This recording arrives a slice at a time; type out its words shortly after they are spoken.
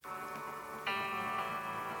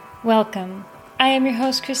Welcome. I am your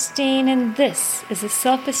host, Christine, and this is the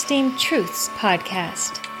Self-Esteem Truths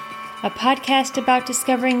Podcast, a podcast about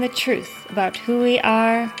discovering the truth about who we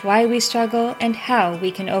are, why we struggle, and how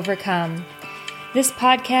we can overcome. This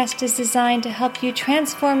podcast is designed to help you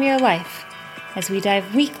transform your life as we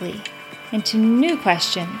dive weekly into new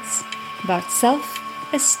questions about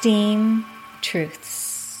self-esteem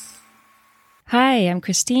truths. Hi, I'm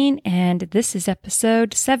Christine, and this is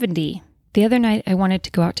episode 70. The other night, I wanted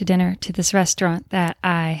to go out to dinner to this restaurant that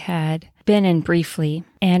I had been in briefly,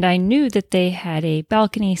 and I knew that they had a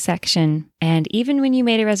balcony section, and even when you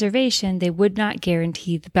made a reservation, they would not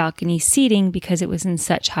guarantee the balcony seating because it was in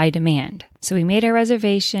such high demand. So we made our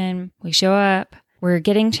reservation, we show up, we're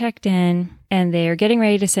getting checked in, and they're getting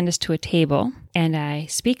ready to send us to a table, and I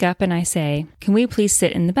speak up and I say, "Can we please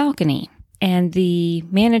sit in the balcony?" And the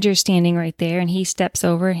manager's standing right there, and he steps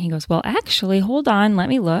over and he goes, "Well, actually, hold on, let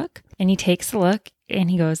me look." And he takes a look and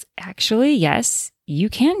he goes, "Actually, yes, you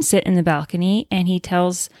can sit in the balcony." And he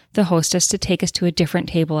tells the hostess to take us to a different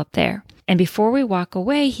table up there. And before we walk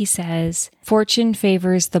away, he says, "Fortune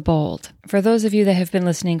favors the bold." For those of you that have been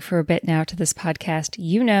listening for a bit now to this podcast,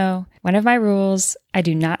 you know one of my rules, I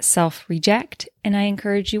do not self-reject, and I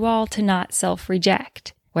encourage you all to not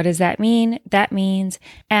self-reject. What does that mean? That means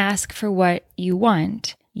ask for what you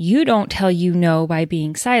want. You don't tell you no by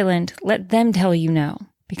being silent. Let them tell you no.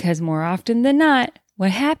 Because more often than not,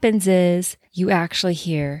 what happens is you actually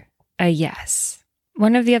hear a yes.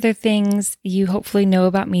 One of the other things you hopefully know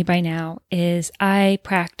about me by now is I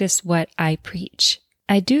practice what I preach.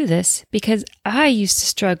 I do this because I used to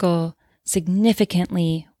struggle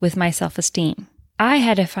significantly with my self-esteem. I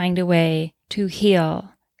had to find a way to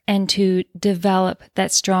heal and to develop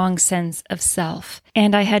that strong sense of self.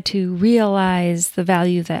 And I had to realize the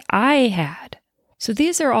value that I had. So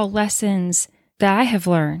these are all lessons that I have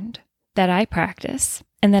learned, that I practice,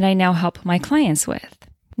 and that I now help my clients with.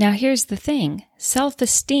 Now here's the thing.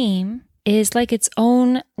 Self-esteem is like its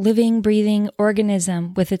own living, breathing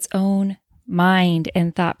organism with its own mind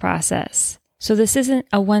and thought process. So this isn't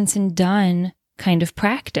a once and done kind of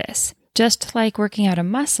practice. Just like working out a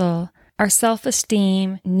muscle, our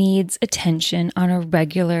self-esteem needs attention on a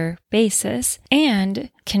regular basis and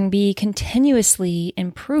can be continuously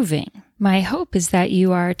improving. My hope is that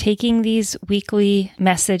you are taking these weekly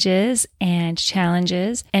messages and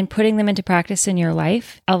challenges and putting them into practice in your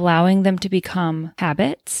life, allowing them to become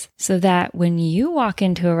habits so that when you walk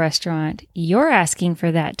into a restaurant, you're asking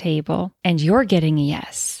for that table and you're getting a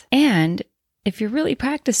yes. And if you're really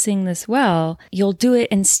practicing this well, you'll do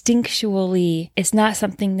it instinctually. It's not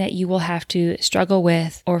something that you will have to struggle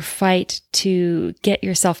with or fight to get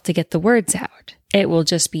yourself to get the words out. It will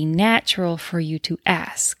just be natural for you to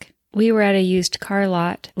ask. We were at a used car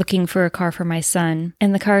lot looking for a car for my son,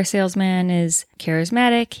 and the car salesman is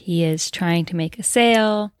charismatic. He is trying to make a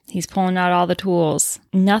sale. He's pulling out all the tools.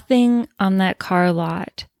 Nothing on that car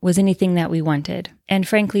lot was anything that we wanted. And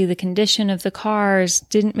frankly, the condition of the cars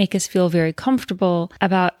didn't make us feel very comfortable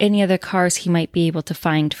about any other cars he might be able to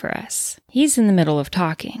find for us. He's in the middle of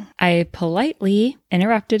talking. I politely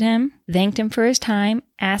interrupted him, thanked him for his time,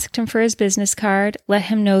 asked him for his business card, let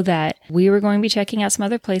him know that we were going to be checking out some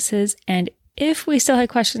other places, and if we still had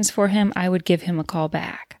questions for him, I would give him a call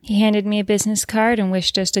back. He handed me a business card and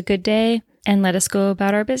wished us a good day and let us go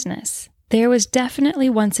about our business. There was definitely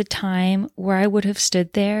once a time where I would have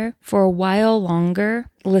stood there for a while longer,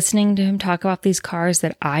 listening to him talk about these cars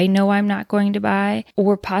that I know I'm not going to buy,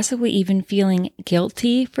 or possibly even feeling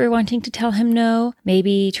guilty for wanting to tell him no,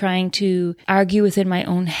 maybe trying to argue within my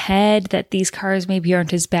own head that these cars maybe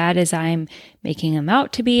aren't as bad as I'm making them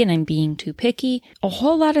out to be and I'm being too picky. A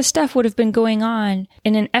whole lot of stuff would have been going on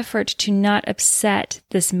in an effort to not upset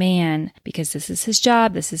this man because this is his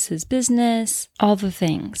job, this is his business, all the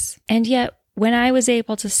things. And yet, when I was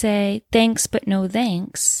able to say thanks but no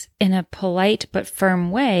thanks in a polite but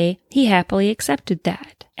firm way, he happily accepted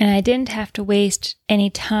that. And I didn't have to waste any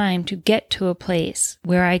time to get to a place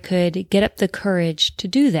where I could get up the courage to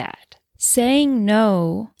do that. Saying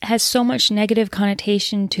no has so much negative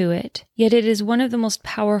connotation to it, yet it is one of the most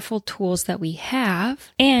powerful tools that we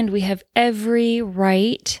have, and we have every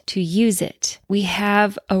right to use it. We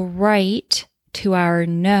have a right to our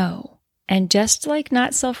no. And just like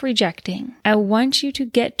not self-rejecting, I want you to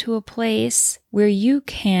get to a place where you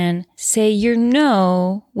can say your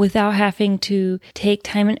no without having to take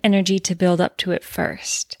time and energy to build up to it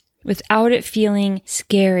first. without it feeling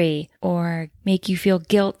scary or make you feel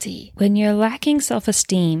guilty. When you're lacking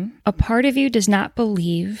self-esteem, a part of you does not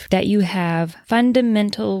believe that you have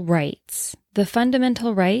fundamental rights. The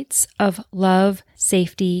fundamental rights of love,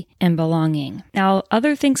 safety, and belonging. Now,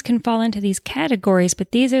 other things can fall into these categories,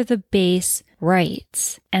 but these are the base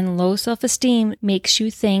rights. And low self-esteem makes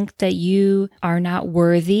you think that you are not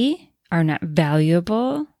worthy, are not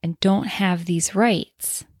valuable, and don't have these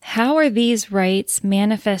rights. How are these rights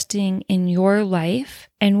manifesting in your life,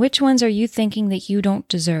 and which ones are you thinking that you don't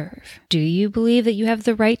deserve? Do you believe that you have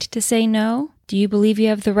the right to say no? Do you believe you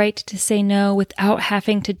have the right to say no without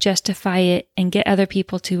having to justify it and get other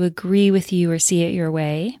people to agree with you or see it your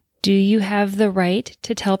way? Do you have the right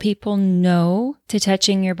to tell people no to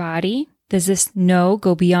touching your body? Does this no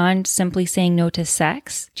go beyond simply saying no to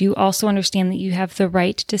sex? Do you also understand that you have the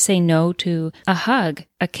right to say no to a hug,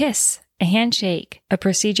 a kiss, a handshake, a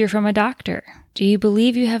procedure from a doctor? Do you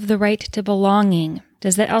believe you have the right to belonging?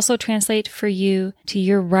 Does that also translate for you to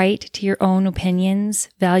your right to your own opinions,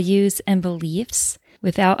 values, and beliefs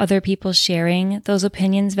without other people sharing those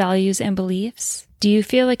opinions, values, and beliefs? Do you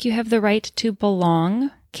feel like you have the right to belong?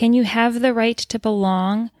 Can you have the right to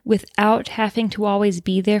belong without having to always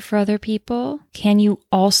be there for other people? Can you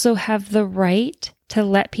also have the right to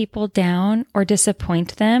let people down or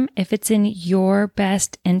disappoint them if it's in your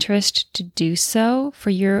best interest to do so for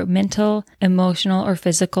your mental, emotional, or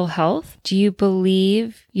physical health? Do you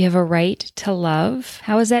believe you have a right to love?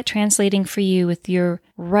 How is that translating for you with your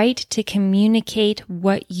right to communicate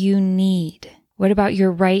what you need? What about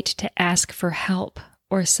your right to ask for help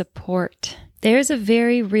or support? There's a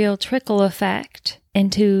very real trickle effect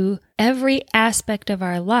into every aspect of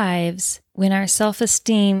our lives when our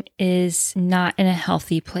self-esteem is not in a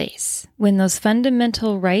healthy place. When those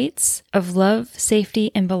fundamental rights of love,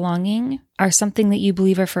 safety, and belonging are something that you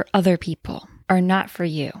believe are for other people, are not for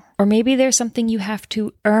you. Or maybe they're something you have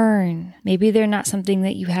to earn. Maybe they're not something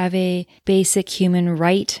that you have a basic human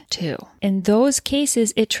right to. In those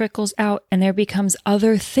cases, it trickles out and there becomes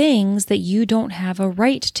other things that you don't have a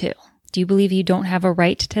right to. Do you believe you don't have a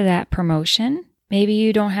right to that promotion? Maybe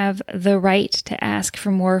you don't have the right to ask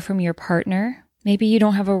for more from your partner. Maybe you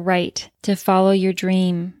don't have a right to follow your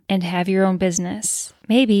dream and have your own business.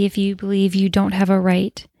 Maybe if you believe you don't have a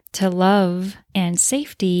right to love and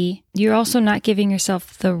safety, you're also not giving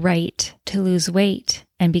yourself the right to lose weight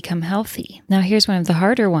and become healthy. Now, here's one of the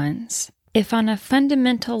harder ones. If on a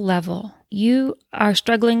fundamental level, you are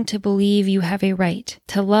struggling to believe you have a right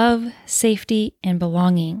to love, safety, and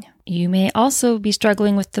belonging, you may also be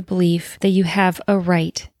struggling with the belief that you have a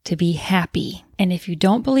right to be happy. And if you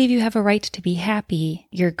don't believe you have a right to be happy,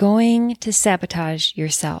 you're going to sabotage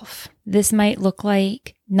yourself. This might look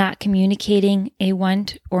like not communicating a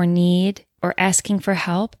want or need or asking for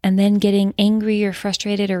help and then getting angry or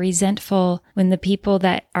frustrated or resentful when the people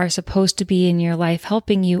that are supposed to be in your life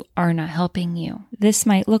helping you are not helping you. This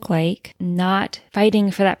might look like not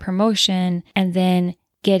fighting for that promotion and then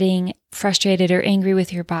getting frustrated or angry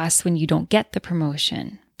with your boss when you don't get the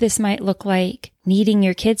promotion. This might look like needing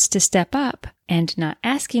your kids to step up and not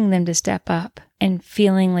asking them to step up and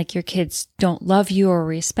feeling like your kids don't love you or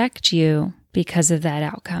respect you because of that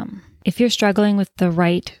outcome. If you're struggling with the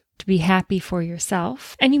right to be happy for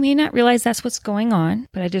yourself, and you may not realize that's what's going on,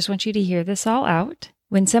 but I just want you to hear this all out.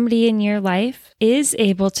 When somebody in your life is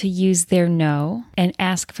able to use their no and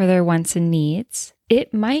ask for their wants and needs,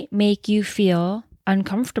 it might make you feel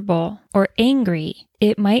uncomfortable or angry.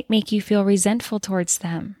 It might make you feel resentful towards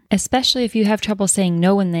them. Especially if you have trouble saying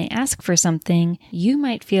no when they ask for something, you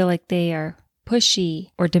might feel like they are pushy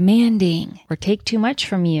or demanding or take too much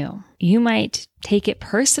from you. You might take it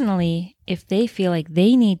personally if they feel like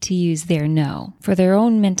they need to use their no for their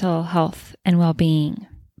own mental health and well-being.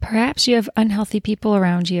 Perhaps you have unhealthy people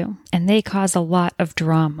around you and they cause a lot of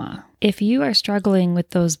drama. If you are struggling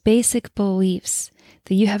with those basic beliefs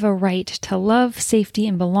that you have a right to love, safety,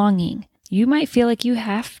 and belonging, you might feel like you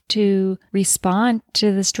have to respond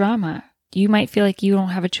to this drama. You might feel like you don't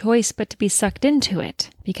have a choice but to be sucked into it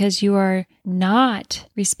because you are not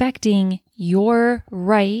respecting your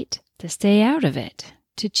right to stay out of it,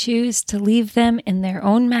 to choose to leave them in their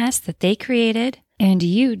own mess that they created, and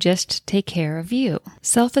you just take care of you.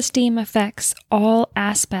 Self-esteem affects all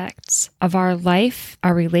aspects of our life,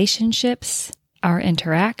 our relationships, our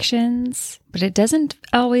interactions, but it doesn't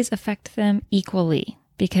always affect them equally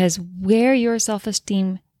because where your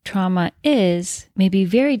self-esteem trauma is may be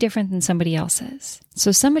very different than somebody else's.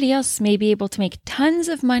 So somebody else may be able to make tons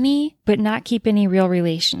of money but not keep any real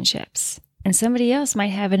relationships. And somebody else might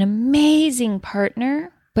have an amazing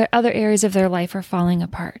partner, but other areas of their life are falling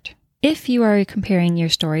apart. If you are comparing your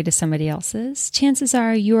story to somebody else's, chances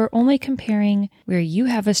are you are only comparing where you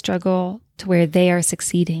have a struggle to where they are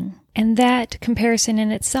succeeding. And that comparison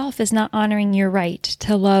in itself is not honoring your right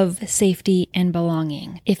to love, safety, and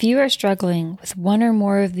belonging. If you are struggling with one or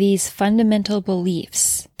more of these fundamental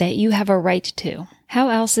beliefs that you have a right to, how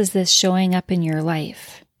else is this showing up in your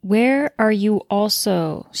life? Where are you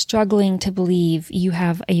also struggling to believe you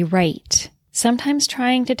have a right? Sometimes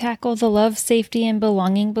trying to tackle the love, safety, and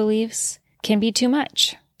belonging beliefs can be too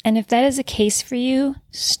much. And if that is a case for you,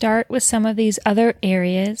 start with some of these other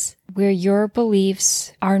areas where your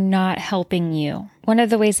beliefs are not helping you. One of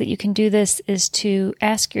the ways that you can do this is to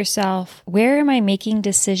ask yourself, where am I making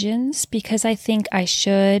decisions because I think I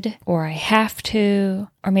should, or I have to,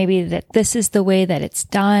 or maybe that this is the way that it's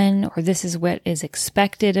done, or this is what is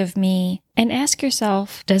expected of me. And ask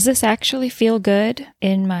yourself, does this actually feel good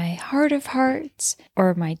in my heart of hearts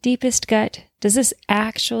or my deepest gut? Does this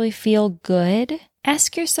actually feel good?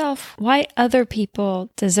 Ask yourself why other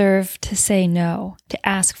people deserve to say no, to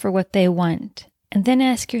ask for what they want. And then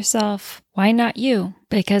ask yourself, why not you?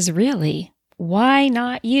 Because really, why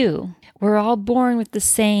not you? We're all born with the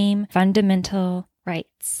same fundamental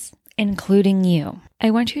rights, including you.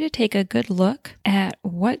 I want you to take a good look at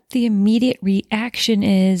what the immediate reaction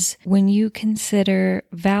is when you consider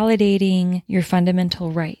validating your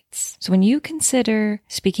fundamental rights. So when you consider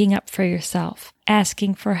speaking up for yourself,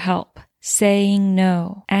 asking for help, saying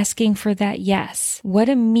no, asking for that yes, what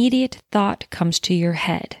immediate thought comes to your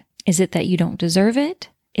head? Is it that you don't deserve it?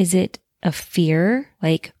 Is it a fear?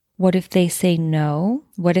 Like, what if they say no?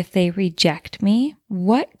 What if they reject me?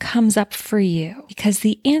 What comes up for you? Because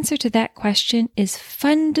the answer to that question is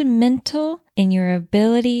fundamental in your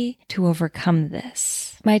ability to overcome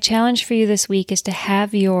this. My challenge for you this week is to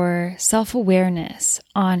have your self-awareness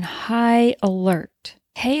on high alert.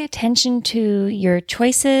 Pay attention to your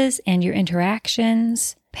choices and your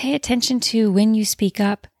interactions. Pay attention to when you speak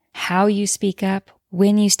up, how you speak up,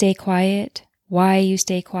 when you stay quiet, why you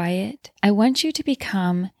stay quiet. I want you to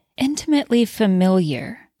become intimately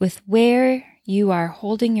familiar with where you are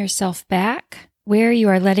holding yourself back, where you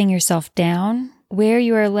are letting yourself down, where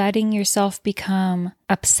you are letting yourself become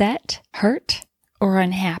upset, hurt, or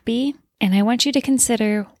unhappy. And I want you to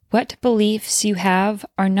consider what beliefs you have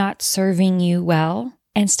are not serving you well,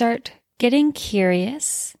 and start getting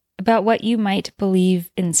curious about what you might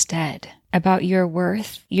believe instead, about your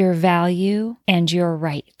worth, your value, and your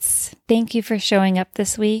rights. Thank you for showing up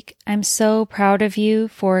this week. I'm so proud of you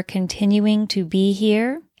for continuing to be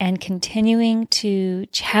here and continuing to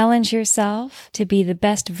challenge yourself to be the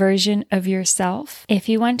best version of yourself. If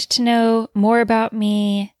you want to know more about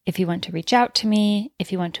me, if you want to reach out to me,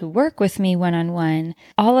 if you want to work with me one-on-one,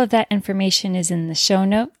 all of that information is in the show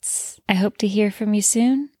notes. I hope to hear from you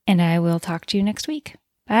soon, and I will talk to you next week.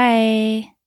 Bye.